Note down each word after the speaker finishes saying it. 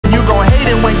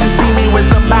it when you see me with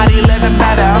somebody living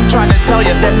better. I'm trying to tell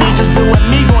you that me just doing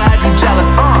me gon' have you jealous.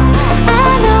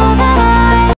 I know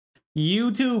that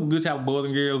YouTube, good time, boys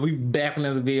and girls. We back with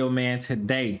another video, man.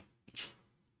 Today,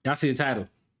 y'all see the title.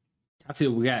 Y'all see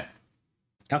what we got.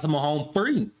 Got some home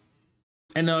free.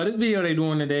 And this video they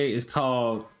doing today is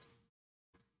called.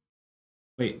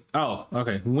 Wait. Oh,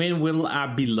 okay. When will I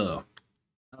be loved?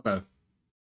 Okay.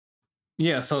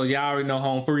 Yeah. So y'all already know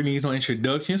home free needs no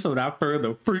introduction. So without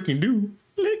further freaking ado,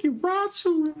 let's get right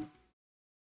to it.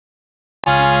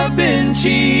 I've been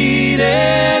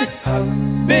cheated,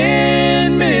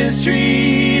 been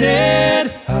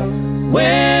mistreated.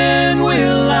 When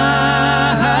will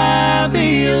I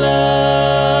be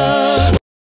loved?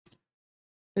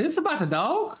 Is this about the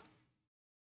dog?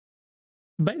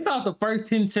 Based off the first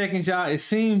 10 seconds, y'all, it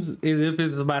seems as if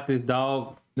it's about this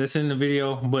dog that's in the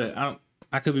video, but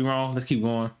I could be wrong. Let's keep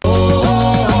going.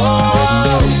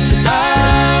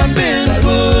 I've been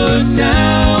put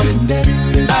down,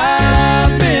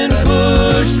 I've been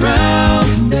pushed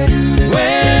round.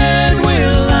 When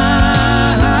will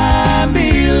I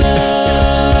be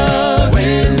loved?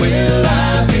 When will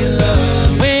I be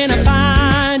loved? When I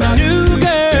find a new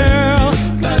girl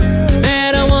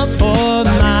that I want for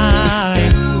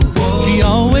mine, she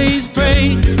always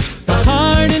breaks my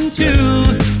heart in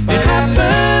two. It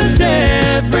happens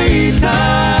every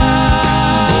time.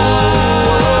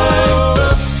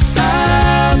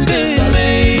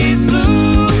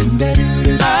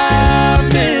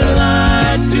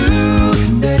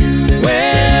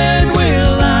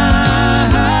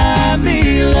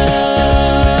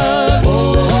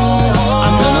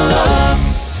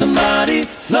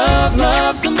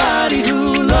 Somebody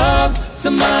who loves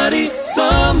somebody,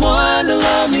 someone to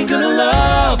love me. Gonna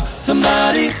love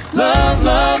somebody,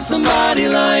 love somebody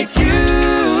like you.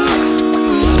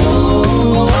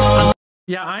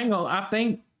 Yeah, I ain't gonna. I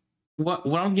think what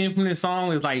I'm getting from this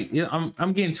song is like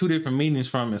I'm getting two different meanings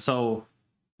from it. So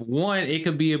one, it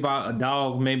could be about a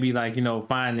dog, maybe like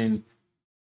finding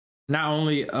not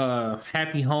only a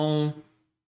happy home,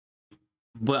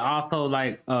 but also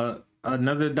like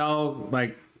another dog,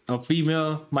 like a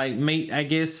female like mate, I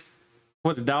guess,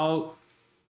 for the dog.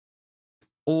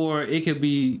 Or it could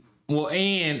be, well,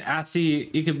 and I see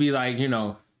it could be like,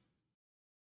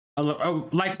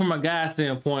 like from a guy's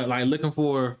standpoint, like looking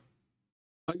for,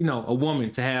 a woman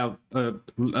to have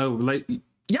like,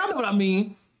 y'all know what I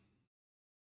mean.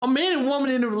 A man and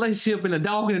woman in a relationship and a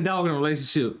dog in a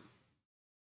relationship.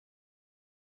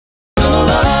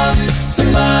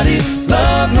 Somebody,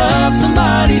 love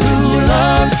somebody who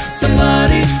loves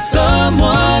somebody,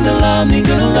 someone to love me.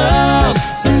 Gonna love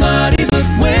somebody, but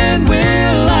when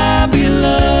will I be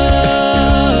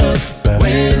loved?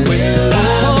 When will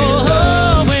I be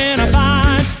loved? When I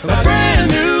find a brand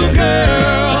new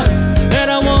girl that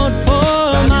I want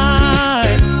for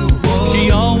mine,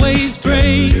 she always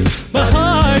breaks my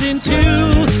heart in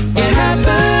two. It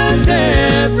happens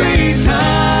every time.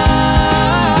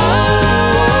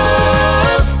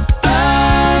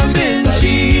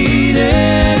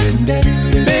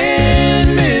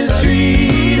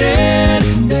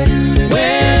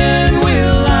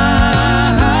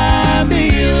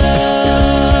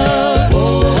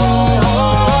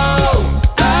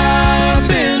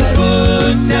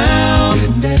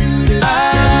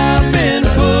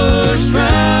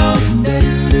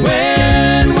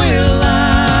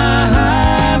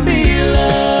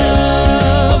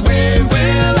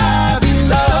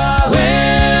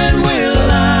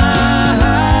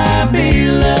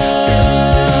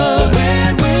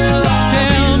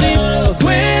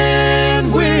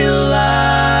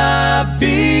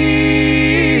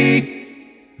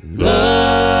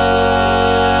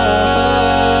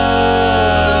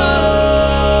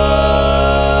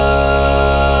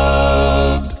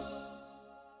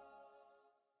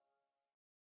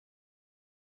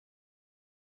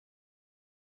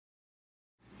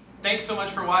 Thanks so much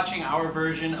for watching our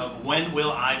version of When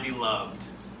Will I Be Loved?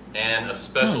 And a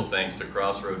special thanks to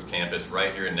Crossroads Campus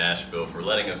right here in Nashville for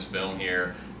letting us film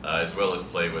here, as well as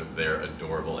play with their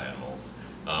adorable animals.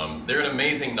 They're an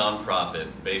amazing nonprofit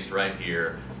based right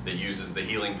here that uses the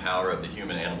healing power of the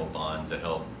human-animal bond to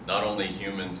help not only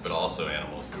humans but also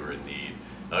animals who are in need.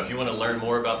 If you want to learn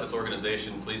more about this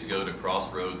organization, please go to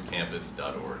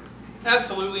crossroadscampus.org.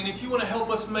 Absolutely, and if you want to help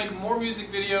us make more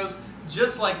music videos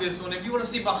just like this one, if you want to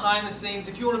see behind the scenes,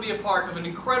 if you want to be a part of an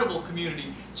incredible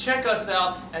community, check us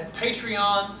out at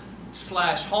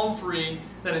Patreon/homefree.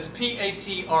 That is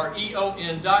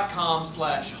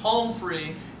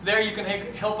patreon.com/homefree. There you can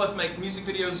help us make music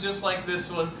videos just like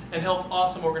this one and help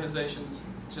awesome organizations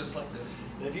just like this.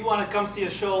 And if you want to come see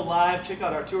a show live, check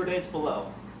out our tour dates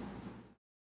below.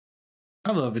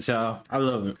 I love it, y'all. I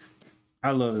love it.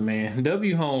 I love it, man.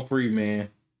 W home free, man.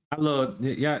 I love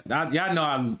y'all. Y'all know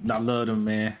I love them,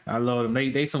 man. I love them.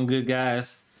 They some good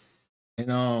guys,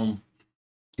 and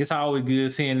it's always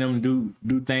good seeing them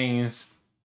do things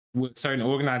with certain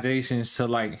organizations to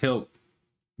like help,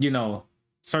 you know,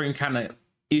 certain kind of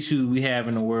issues we have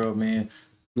in the world, man.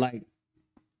 Like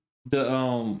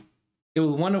the it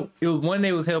was one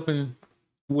they was helping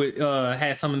with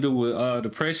had something to do with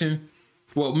depression,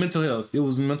 well, mental health. It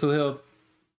was mental health,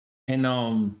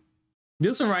 and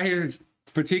this one right here in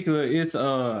particular, it's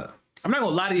I'm not gonna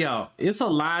lie to y'all, it's a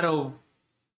lot of,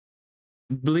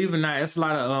 believe it or not, it's a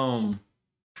lot of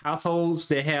households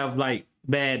that have like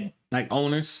bad like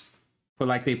owners for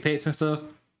like their pets and stuff,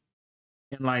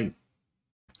 and like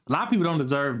a lot of people don't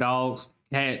deserve dogs,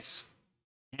 cats,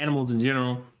 animals in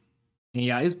general, and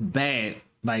yeah, it's bad.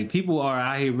 Like people are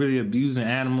out here really abusing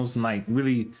animals and like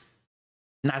really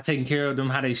not taking care of them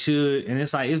how they should, and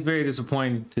it's like it's very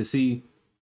disappointing to see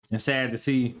and sad to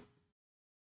see,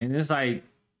 and it's like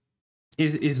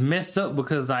it's messed up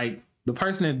because like the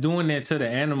person that's doing that to the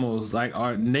animals, like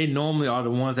they normally are the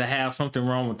ones that have something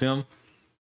wrong with them,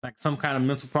 like some kind of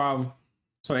mental problem,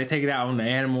 so they take it out on the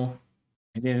animal,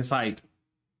 and then it's like,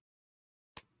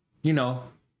 you know,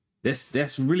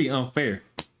 that's really unfair,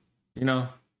 you know.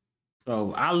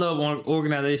 So I love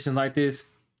organizations like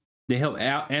this. They help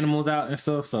out animals out and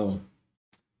stuff. So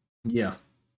yeah.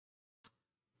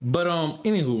 But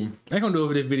anywho, that's gonna do it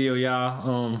for this video,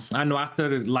 y'all. I know I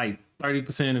started like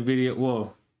 30% of the video,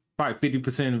 well, probably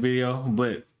 50% of the video,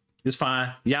 but it's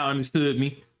fine. Y'all understood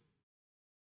me.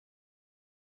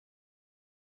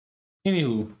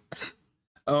 Anywho,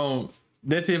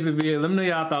 that's it for the video. Let me know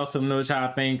y'all thoughts. Let me know what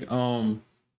y'all think.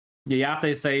 Yeah, y'all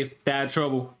stay safe, stay out of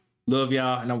trouble. Love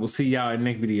y'all, and I will see y'all in the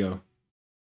next video.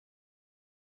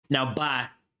 Now, bye.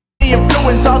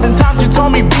 Influence all the times you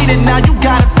told me beat it.